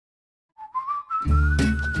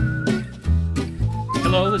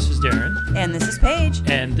Hello, this is Darren. And this is Paige.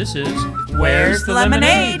 And this is Where's the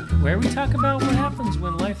Lemonade? Where we talk about what happens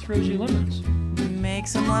when life throws you lemons. Make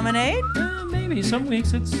some lemonade? Maybe. Some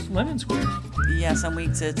weeks it's lemon squares. Yeah, some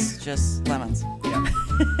weeks it's just lemons. Yeah.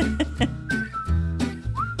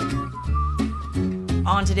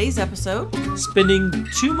 On today's episode, Spending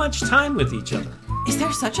too much time with each other. is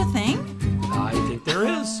there such a thing? I think there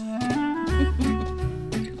is.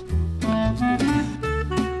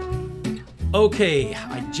 Okay,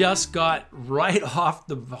 I just got right off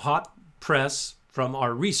the hot press from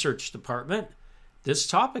our research department this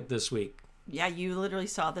topic this week. Yeah, you literally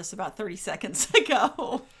saw this about 30 seconds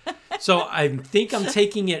ago. So I think I'm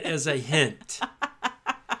taking it as a hint,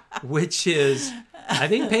 which is, I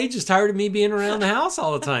think Paige is tired of me being around the house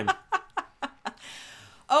all the time.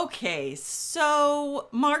 Okay, so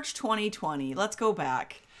March 2020. Let's go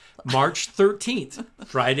back. March 13th,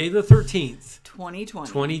 Friday the 13th, 2020.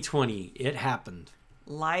 2020, it happened.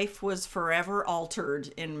 Life was forever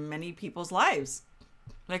altered in many people's lives.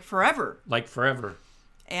 Like forever. Like forever.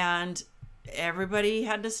 And everybody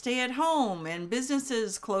had to stay at home, and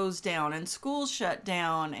businesses closed down, and schools shut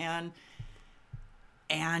down, and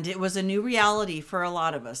it was a new reality for a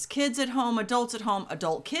lot of us. Kids at home, adults at home,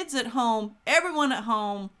 adult kids at home, everyone at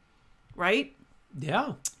home, right?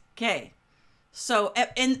 Yeah. Okay. So,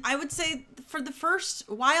 and I would say for the first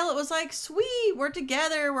while, it was like, sweet, we're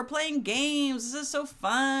together, we're playing games, this is so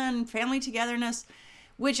fun, family togetherness,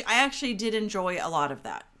 which I actually did enjoy a lot of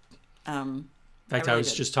that. In fact, I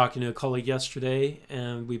was just talking to a colleague yesterday,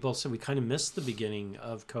 and we both said we kind of missed the beginning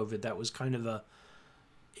of COVID. That was kind of a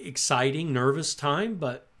exciting, nervous time,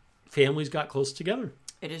 but families got close together.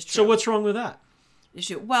 It is true. So what's wrong with that?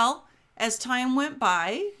 Well, as time went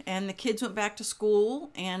by and the kids went back to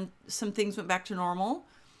school and some things went back to normal,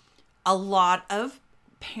 a lot of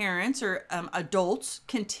parents or adults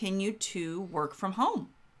continued to work from home.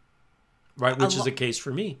 Right, which is the case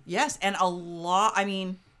for me. Yes, and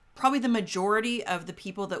probably the majority of the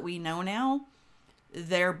people that we know now,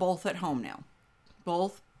 they're both at home now.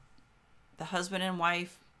 Both the husband and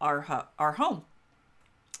wife are home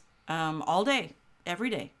all day,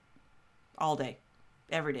 every day, all day,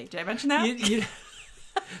 every day. Did I mention that?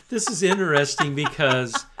 This is interesting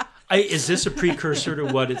because is this a precursor to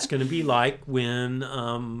what it's going to be like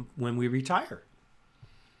when we retire?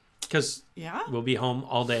 Because we'll be home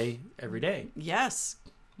all day, every day. Yes,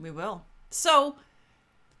 we will. So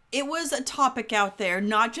it was a topic out there,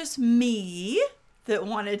 not just me that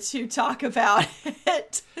wanted to talk about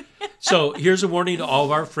it. So here's a warning to all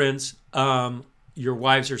of our friends. Your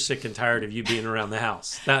wives are sick and tired of you being around the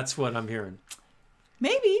house. That's what I'm hearing.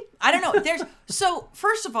 Maybe. I don't know. So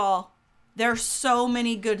first of all, there are so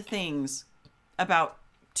many good things about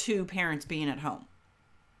two parents being at home.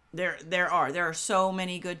 There are so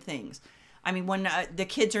many good things. I mean, when the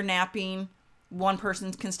kids are napping, one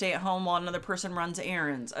person can stay at home while another person runs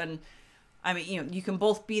errands. And I mean, you can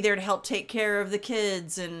both be there to help take care of the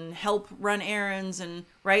kids and help run errands, and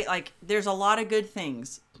right? Like, there's a lot of good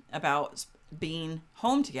things about being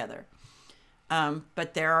home together.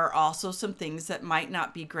 But there are also some things that might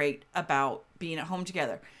not be great about being at home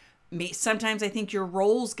together. Sometimes I think your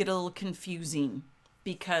roles get a little confusing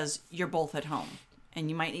because you're both at home, and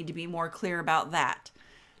you might need to be more clear about that.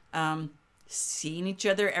 Seeing each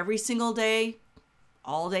other every single day,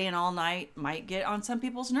 all day and all night, might get on some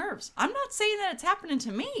people's nerves. I'm not saying that it's happening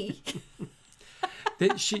to me.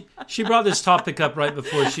 She brought this topic up right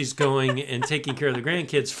before she's going and taking care of the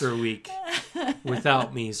grandkids for a week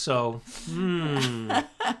without me. So,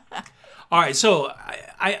 all right. So,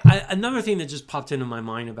 I another thing that just popped into my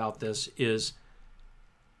mind about this is,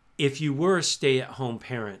 if you were a stay-at-home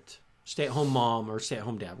parent, stay-at-home mom or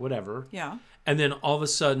stay-at-home dad, whatever. Yeah. And then all of a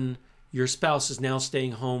sudden, your spouse is now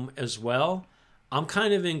staying home as well. I'm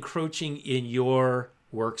kind of encroaching in your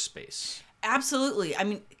workspace. Absolutely. I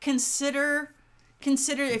mean, consider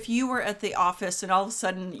if you were at the office and all of a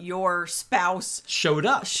sudden your spouse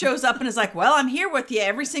shows up and is like, well, I'm here with you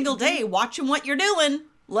every single day watching what you're doing.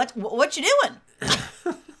 What you doing?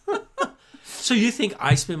 So you think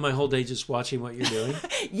I spend my whole day just watching what you're doing?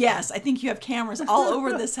 Yes, I think you have cameras all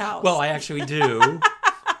over this house. Well, I actually do.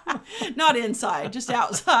 Not inside, just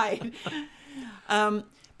outside.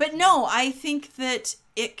 But no, I think that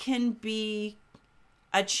it can be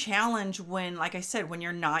a challenge when, like I said, when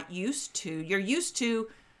you're used to,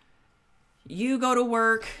 you go to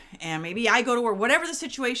work and maybe I go to work, whatever the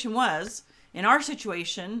situation was. In our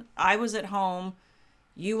situation, I was at home,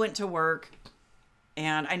 you went to work,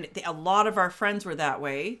 and a lot of our friends were that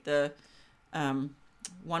way. One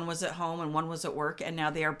was at home and one was at work, and now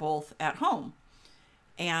they are both at home.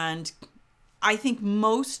 And I think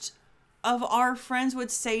most of our friends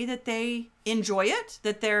would say that they enjoy it,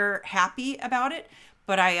 that they're happy about it.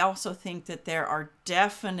 But I also think that there are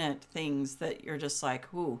definite things that you're just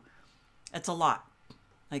like, ooh, it's a lot.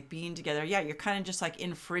 Like being together. Yeah, you're kind of just like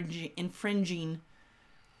infringing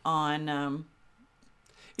on...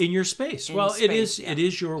 in your space. Well, it is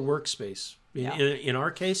your workspace. In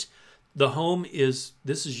our case, the home this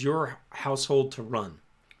is your household to run.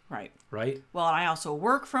 Right. Right? Well, I also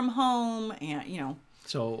work from home and,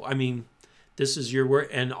 So, I mean, this is your work,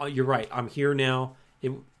 and you're right. I'm here now.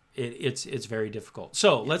 It's very difficult.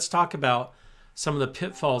 So, let's talk about some of the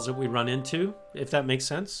pitfalls that we run into, if that makes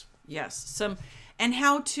sense. Yes. And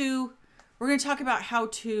we're going to talk about how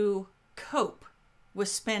to cope with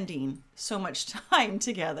spending so much time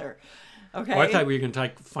together. Okay. Oh, I thought we were going to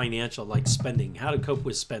talk financial, like spending. How to cope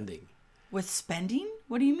with spending. With spending?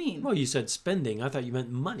 What do you mean? Well, you said spending. I thought you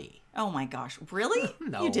meant money. Oh my gosh. Really?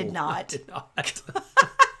 No. You did not. I did not.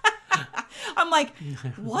 I'm like,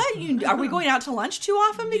 what? Are we going out to lunch too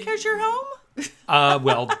often because you're home?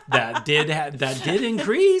 Well, that did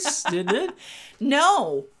increase, didn't it?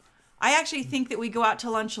 No. I actually think that we go out to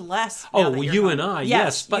lunch less. Oh, well, you home. and I,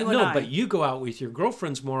 yes. But no, but you go out with your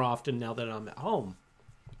girlfriends more often now that I'm at home.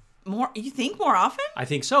 More? You think more often? I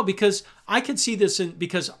think so, because I could see this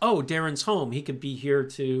because Darren's home. He could be here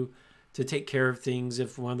to take care of things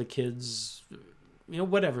if one of the kids,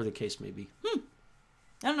 whatever the case may be.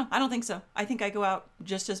 I don't know. I don't think so. I think I go out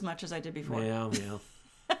just as much as I did before. Yeah.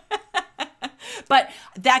 But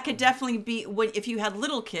that could definitely be if you had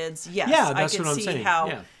little kids. Yes, yeah, that's I could what I'm see saying.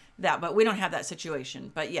 how that. But we don't have that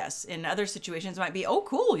situation. But yes, in other situations, it might be, oh,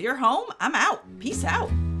 cool, you're home, I'm out, peace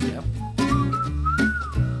out. Yep.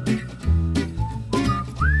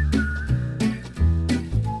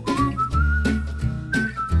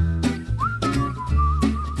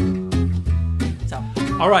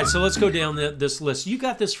 All right, so let's go down this list. You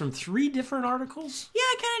got this from 3 different articles? Yeah,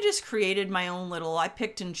 I kind of just created my own little... I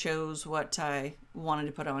picked and chose what I wanted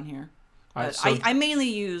to put on here. But right, so, I mainly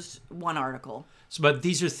used one article. So, but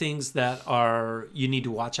these are things that you need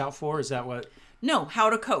to watch out for? Is that what... No,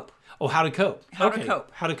 how to cope. Oh, how to cope. How to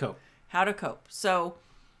cope. How to cope. How to cope. So,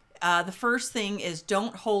 the first thing is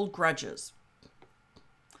don't hold grudges.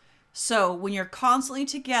 So, when you're constantly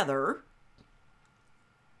together...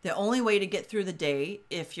 The only way to get through the day,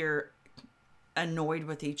 if you're annoyed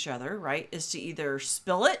with each other, right, is to either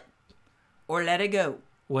spill it or let it go.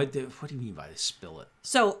 What do you mean by spill it?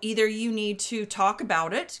 So either you need to talk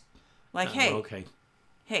about it, like,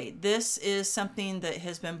 hey, this is something that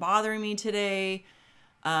has been bothering me today,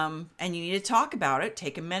 and you need to talk about it.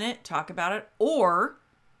 Take a minute, talk about it, or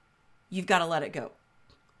you've got to let it go.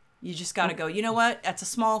 You just got to go, you know what, that's a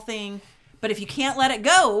small thing, but if you can't let it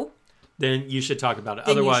go... Then you should talk about it.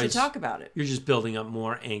 Then Otherwise, you should talk about it. You're just building up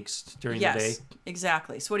more angst during the day. Yes,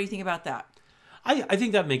 exactly. So what do you think about that? I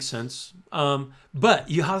think that makes sense.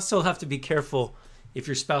 But you still have to be careful if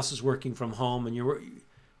your spouse is working from home and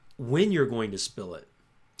when you're going to spill it.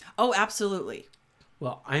 Oh, absolutely.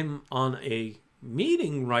 Well, I'm on a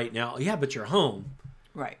meeting right now. Yeah, but you're home.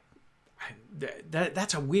 Right.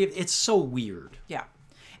 That's it's so weird. Yeah.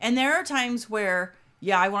 And there are times where,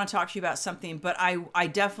 I want to talk to you about something, but I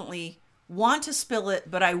definitely want to spill it,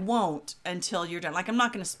 but I won't until you're done. Like, I'm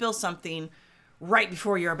not going to spill something right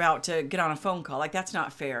before you're about to get on a phone call. Like, that's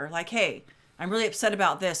not fair. Like, hey, I'm really upset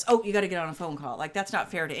about this. Oh, you got to get on a phone call. Like, that's not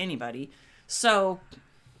fair to anybody. So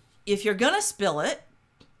if you're going to spill it,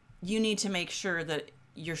 you need to make sure that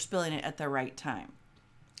you're spilling it at the right time.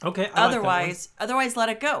 Okay. Otherwise, let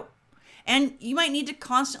it go. And you might need to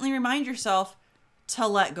constantly remind yourself to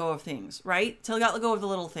let go of things, right? To let go of the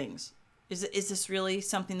little things. Is this really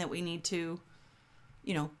something that we need to,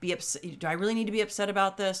 be upset? Do I really need to be upset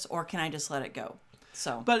about this, or can I just let it go?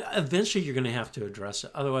 So, but eventually you're going to have to address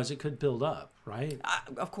it. Otherwise, it could build up, right?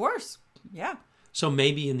 Of course, yeah. So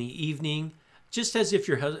maybe in the evening, just as if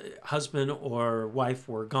your husband or wife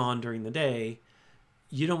were gone during the day,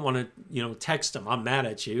 you don't want to, text them, I'm mad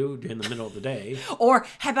at you in the middle of the day. Or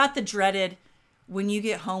how about the dreaded, when you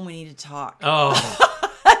get home, we need to talk. Oh.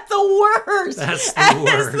 That's the worst. That's the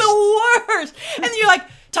worst. That's the worst. And then you're like,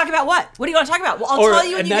 talk about what? What do you want to talk about? Well, I'll tell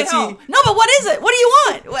you when you get home. No, but what is it? What do you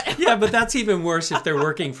want? What? Yeah, but that's even worse if they're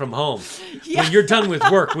working from home. Yeah. When you're done with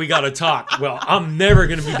work, we got to talk. Well, I'm never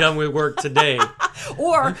going to be done with work today.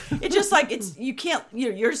 Or it's just like, you can't,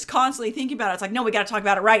 you're just constantly thinking about it. It's like, no, we got to talk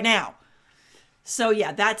about it right now. So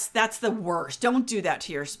yeah, that's the worst. Don't do that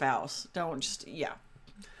to your spouse. Don't just,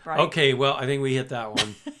 Right. Okay, well, I think we hit that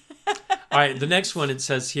one. All right, the next one, it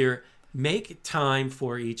says here, make time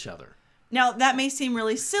for each other. Now, that may seem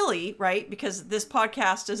really silly, right? Because this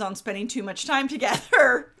podcast is on spending too much time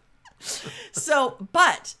together. So,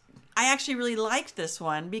 but I actually really liked this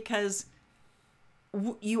one because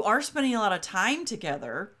you are spending a lot of time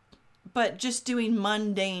together, but just doing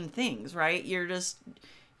mundane things, right? You're just,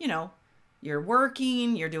 you're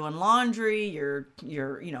working, you're doing laundry, you're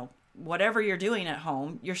whatever you're doing at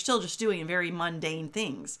home, you're still just doing very mundane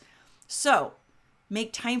things. So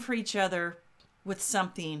make time for each other with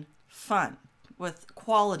something fun, with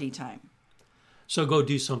quality time. So go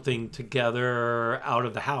do something together out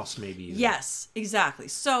of the house, maybe. Even. Yes, exactly.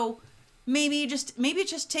 So maybe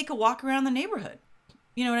just take a walk around the neighborhood.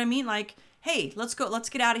 You know what I mean? Like, hey, let's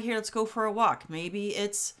get out of here. Let's go for a walk. Maybe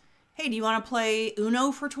it's, hey, do you want to play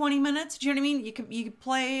Uno for 20 minutes? Do you know what I mean? You could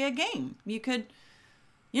play a game. You could,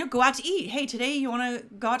 go out to eat. Hey, today you want to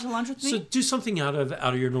go out to lunch with me? So do something out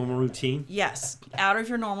of your normal routine. Yes, out of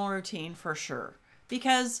your normal routine for sure.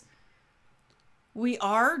 Because we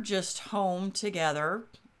are just home together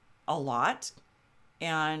a lot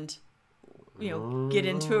and, get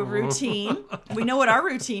into a routine. We know what our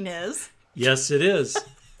routine is. Yes, it is.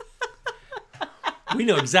 We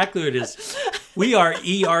know exactly what it is. We are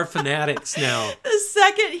ER fanatics now. The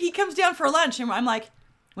second he comes down for lunch, and I'm like,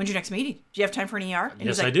 when's your next meeting? Do you have time for an ER? And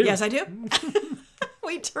yes, he's like, I do. Yes, I do.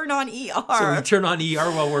 We turn on ER. So we turn on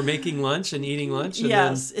ER while we're making lunch and eating lunch? And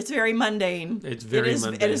yes, it's very mundane. It's very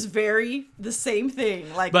mundane. It is very the same thing.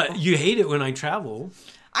 But you hate it when I travel.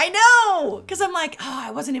 I know, because I'm like,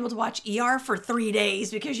 I wasn't able to watch ER for 3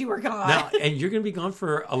 days because you were gone. Now, and you're going to be gone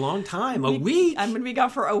for a long time, a week. I'm going to be gone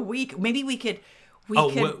for a week. Maybe we could.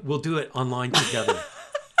 We'll do it online together.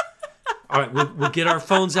 All right, we'll get our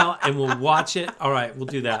phones out and we'll watch it. All right, we'll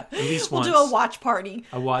do that at least once. We'll do a watch party.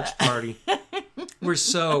 A watch party. We're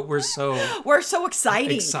so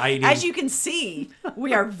exciting. As you can see,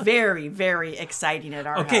 we are very, very exciting at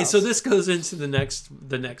our house. Okay, so this goes into the next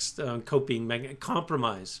coping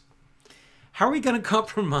compromise. How are we going to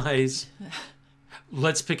compromise?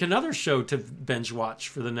 Let's pick another show to binge watch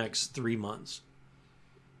for the next 3 months.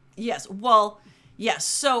 Yes. Well, yes.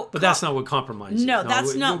 So, but that's not what compromise is. No,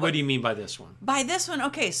 that's not. What do you mean by this one? By this one,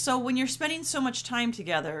 okay. So when you're spending so much time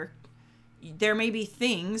together, there may be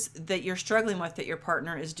things that you're struggling with that your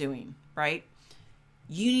partner is doing, right?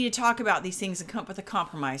 You need to talk about these things and come up with a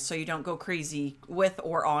compromise so you don't go crazy with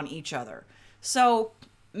or on each other. So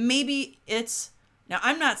maybe it's, now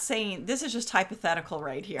I'm not saying, this is just hypothetical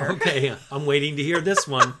right here. Okay, I'm waiting to hear this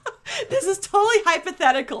one. This is totally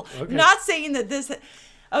hypothetical. Okay. Not saying that this,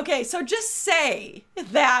 okay, so just say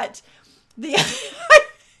that your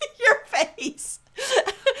face.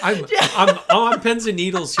 I'm on pins and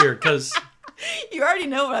needles here because you already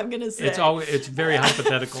know what I'm going to say. It's very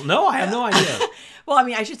hypothetical. No, I have no idea. Well, I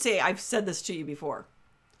mean, I should say I've said this to you before.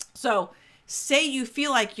 So, say you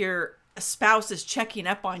feel like your spouse is checking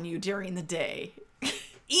up on you during the day,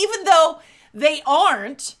 even though they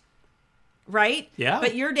aren't, right? Yeah.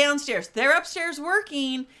 But you're downstairs. They're upstairs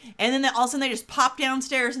working, and then all of a sudden they just pop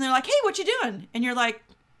downstairs and they're like, "Hey, what you doing?" And you're like,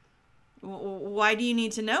 why do you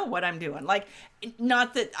need to know what I'm doing? Like,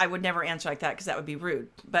 not that I would never answer like that because that would be rude,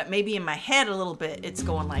 but maybe in my head a little bit it's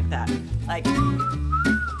going like that. Like,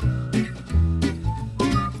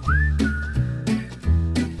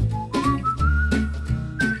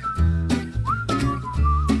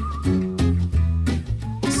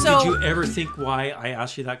 so, did you ever think why I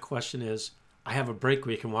asked you that question is, I have a break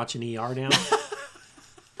where you can watch an ER now?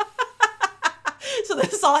 So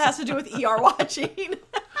this all has to do with ER watching.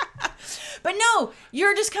 But no,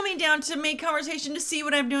 you're just coming down to make conversation to see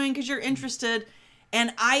what I'm doing because you're interested.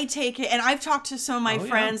 And I take it, and I've talked to some of my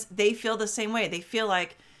friends, they feel the same way. They feel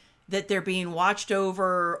like that they're being watched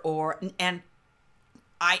over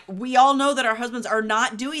we all know that our husbands are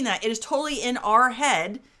not doing that. It is totally in our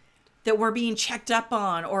head that we're being checked up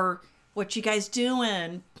on or what you guys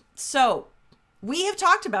doing. So we have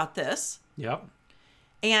talked about this. Yep.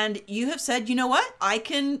 And you have said, you know what?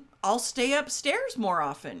 I'll stay upstairs more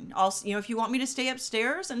often. If you want me to stay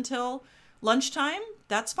upstairs until lunchtime,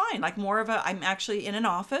 that's fine. Like I'm actually in an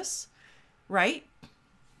office, right?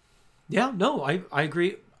 Yeah, no, I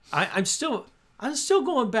agree. I'm still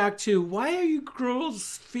going back to, why are you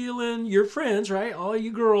girls feeling, your friends, right? All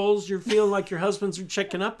you girls, you're feeling like your husbands are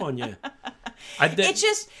checking up on you.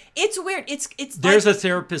 It's weird. There's a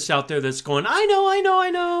therapist out there that's going, I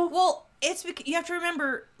know. Well, it's because you have to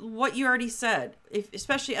remember what you already said,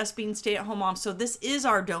 especially us being stay-at-home moms. So this is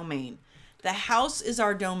our domain. The house is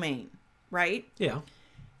our domain, right? Yeah.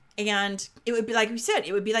 And it would be like we said,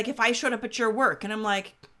 it would be like if I showed up at your work and I'm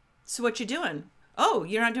like, so what you doing? Oh,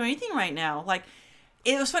 you're not doing anything right now. Like,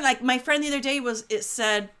 it was fun. Like, my friend the other day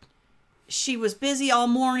said she was busy all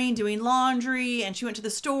morning doing laundry and she went to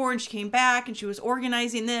the store and she came back and she was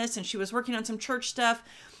organizing this and she was working on some church stuff.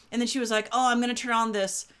 And then she was like, oh, I'm going to turn on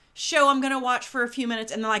this show I'm going to watch for a few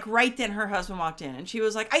minutes. And then like right then her husband walked in and she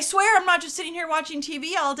was like, I swear I'm not just sitting here watching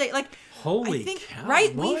TV all day. Like, holy cow,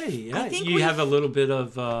 right? Boy, yeah. You have a little bit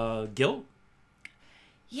of guilt.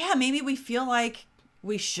 Yeah, maybe we feel like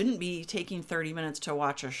we shouldn't be taking 30 minutes to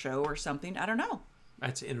watch a show or something. I don't know.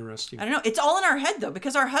 That's interesting. I don't know. It's all in our head though,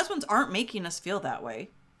 because our husbands aren't making us feel that way.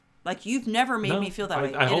 Like you've never made me feel that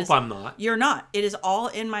way. I hope I'm not. You're not. It is all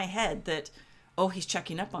in my head that, oh, he's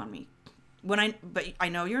checking up on me. But I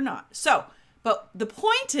know you're not. So, but the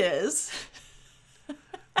point is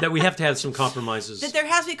that we have to have some compromises. That there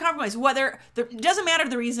has to be compromise. It doesn't matter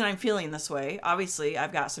the reason I'm feeling this way. Obviously,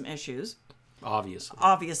 I've got some issues.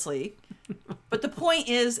 Obviously. But the point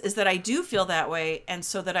is that I do feel that way, and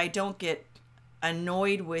so that I don't get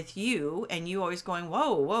annoyed with you and you always going,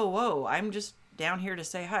 whoa, I'm just down here to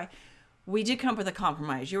say hi. We did come up with a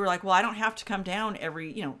compromise. You were like, well, I don't have to come down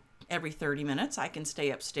every 30 minutes. I can stay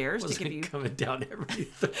upstairs to give you coming down every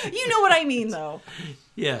 30 You know what I mean though.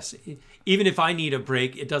 Yes. Even if I need a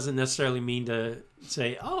break, it doesn't necessarily mean to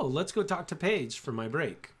say, oh, let's go talk to Paige for my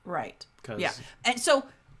break. Right. Yeah. And so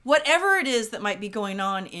whatever it is that might be going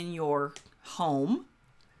on in your home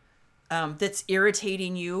that's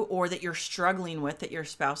irritating you or that you're struggling with that your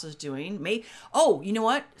spouse is doing. You know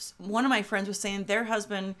what? One of my friends was saying their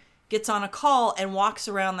husband gets on a call and walks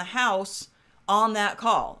around the house on that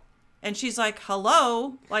call. And she's like,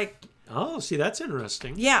 hello? Like, oh, see, that's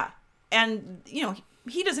interesting. Yeah. And,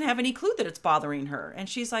 he doesn't have any clue that it's bothering her. And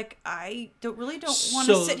she's like, I don't want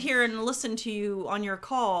to sit here and listen to you on your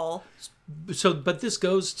call. So, but this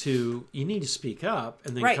goes to, you need to speak up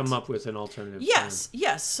and then come up with an alternative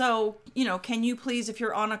Yes. So, can you please, if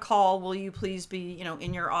you're on a call, will you please be,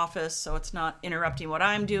 in your office so it's not interrupting what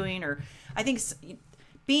I'm doing? Or I think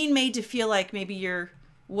being made to feel like maybe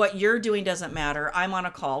what you're doing doesn't matter. I'm on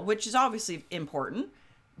a call, which is obviously important,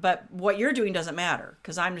 but what you're doing doesn't matter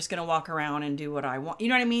because I'm just going to walk around and do what I want. You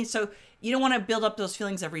know what I mean? So you don't want to build up those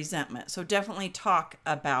feelings of resentment. So definitely talk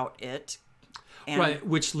about it. Right,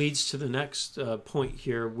 which leads to the next point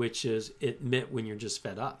here, which is admit when you're just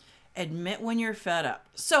fed up. Admit when you're fed up.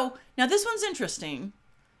 So now this one's interesting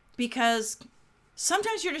because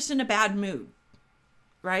sometimes you're just in a bad mood,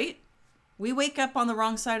 right? We wake up on the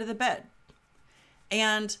wrong side of the bed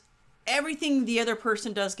and everything the other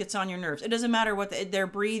person does gets on your nerves. It doesn't matter what they're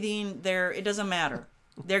breathing, it doesn't matter.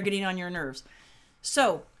 They're getting on your nerves.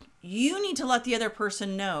 So you need to let the other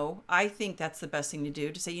person know. I think that's the best thing to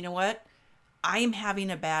do, to say, you know what? I am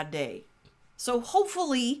having a bad day. So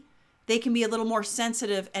hopefully they can be a little more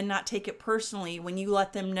sensitive and not take it personally when you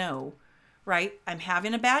let them know, right? I'm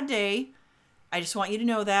having a bad day. I just want you to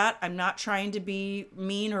know that. I'm not trying to be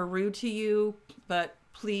mean or rude to you, but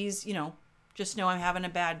please, just know I'm having a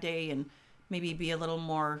bad day and maybe be a little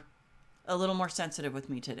more sensitive with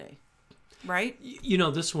me today. Right?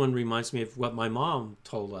 This one reminds me of what my mom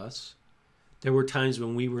told us. There were times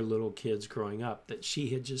when we were little kids growing up that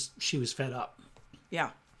she was fed up.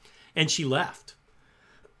 Yeah. And she left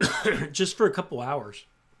just for a couple hours.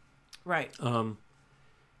 Right. And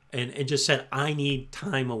just said, I need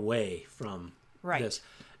time away from this.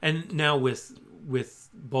 And now with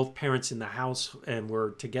both parents in the house and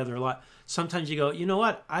we're together a lot, sometimes you go, you know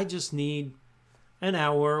what? I just need an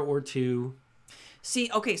hour or two.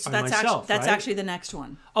 See, okay, so that's actually the next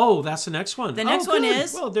one. Oh, that's the next one. The next one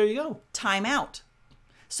is, well, there you go. Time out.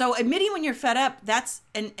 So admitting when you're fed up,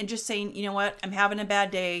 and just saying, you know what, I'm having a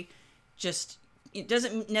bad day. It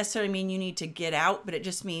doesn't necessarily mean you need to get out, but it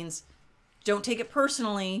just means don't take it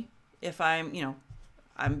personally if I'm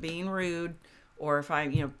being rude, or if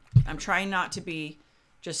I'm trying not to be.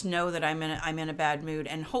 Just know that I'm in a bad mood,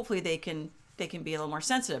 and hopefully they can be a little more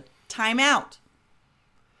sensitive. Time out.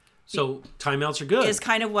 So timeouts are good. Is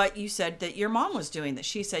kind of what you said that your mom was doing. That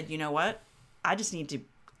she said, you know what, I just need to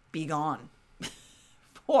be gone.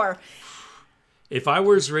 Or if I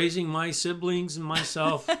was raising my siblings and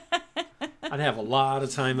myself, I'd have a lot of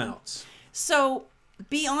timeouts. So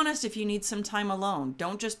be honest if you need some time alone.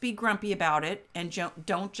 Don't just be grumpy about it, and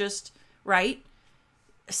don't just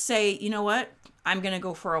say, you know what, I'm going to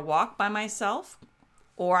go for a walk by myself,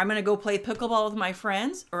 or I'm going to go play pickleball with my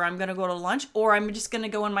friends, or I'm going to go to lunch, or I'm just going to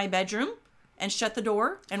go in my bedroom and shut the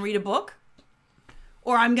door and read a book,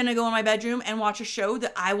 or I'm going to go in my bedroom and watch a show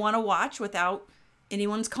that I want to watch without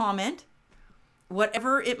anyone's comment.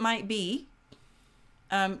 Whatever it might be,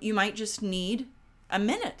 you might just need a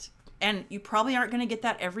minute. And you probably aren't going to get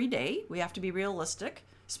that every day. We have to be realistic,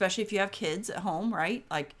 especially if you have kids at home, right?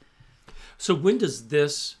 So when does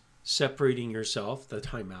this separating yourself, the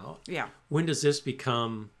timeout, when does this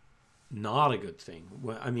become not a good thing?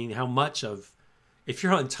 I mean, how much of, if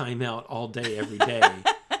you're on timeout all day, every day,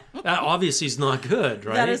 That obviously is not good,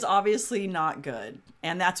 right? That is obviously not good.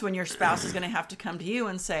 And that's when your spouse is going to have to come to you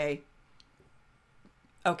and say,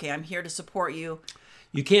 okay, I'm here to support you.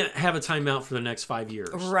 You can't have a timeout for the next 5 years.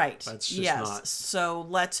 Right. That's just not. So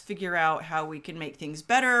let's figure out how we can make things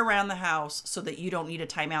better around the house so that you don't need a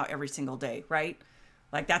timeout every single day, right?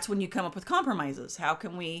 Like that's when you come up with compromises. How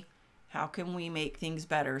can we make things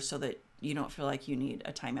better so that you don't feel like you need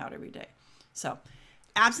a timeout every day? So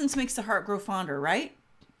absence makes the heart grow fonder, right?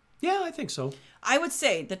 Yeah, I think so. I would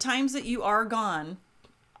say the times that you are gone,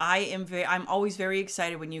 I'm always very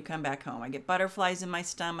excited when you come back home. I get butterflies in my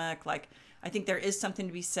stomach. Like, I think there is something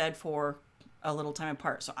to be said for a little time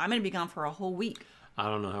apart. So I'm going to be gone for a whole week. I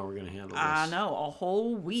don't know how we're going to handle this. I know, a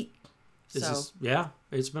whole week. It's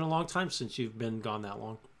been a long time since you've been gone that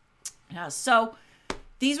long. Yeah, so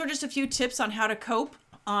these were just a few tips on how to cope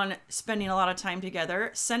on spending a lot of time together.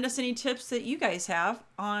 Send us any tips that you guys have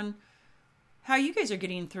on how you guys are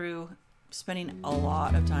getting through spending a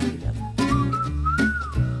lot of time together.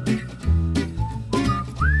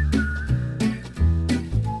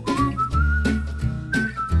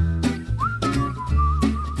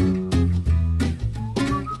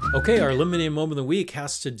 Okay, our eliminated moment of the week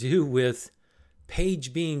has to do with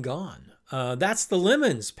Paige being gone. That's the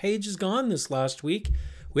Lemons. Paige is gone this last week.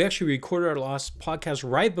 We actually recorded our last podcast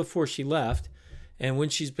right before she left. And when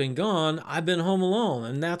she's been gone, I've been home alone.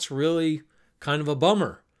 And that's really kind of a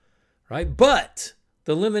bummer, right? But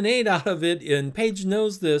the lemonade out of it, and Paige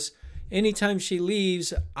knows this, anytime she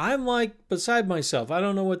leaves, I'm like beside myself. I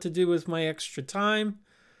don't know what to do with my extra time.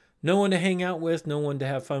 No one to hang out with, no one to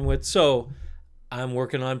have fun with. So I'm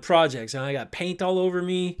working on projects, and I got paint all over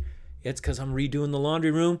me. It's because I'm redoing the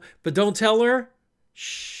laundry room. But don't tell her.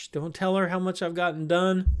 Shh, don't tell her how much I've gotten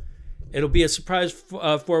done. It'll be a surprise for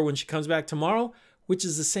her when she comes back tomorrow, which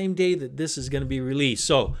is the same day that this is going to be released.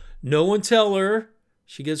 So no one tell her.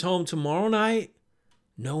 She gets home tomorrow night.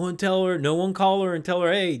 No one tell her. No one call her and tell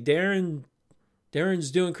her, hey,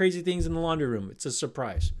 Darren's doing crazy things in the laundry room. It's a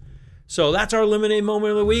surprise. So that's our lemonade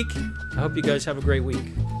moment of the week. I hope you guys have a great week.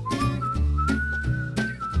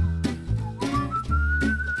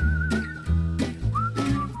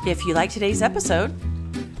 If you like today's episode,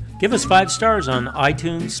 give us 5 stars on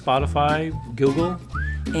iTunes, Spotify, Google.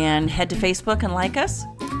 And head to Facebook and like us.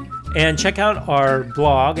 And check out our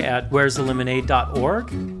blog at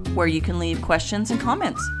where'sthelemonade.org, where you can leave questions and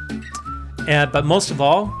comments. But most of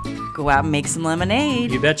all, go out and make some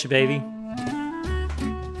lemonade. You betcha, baby.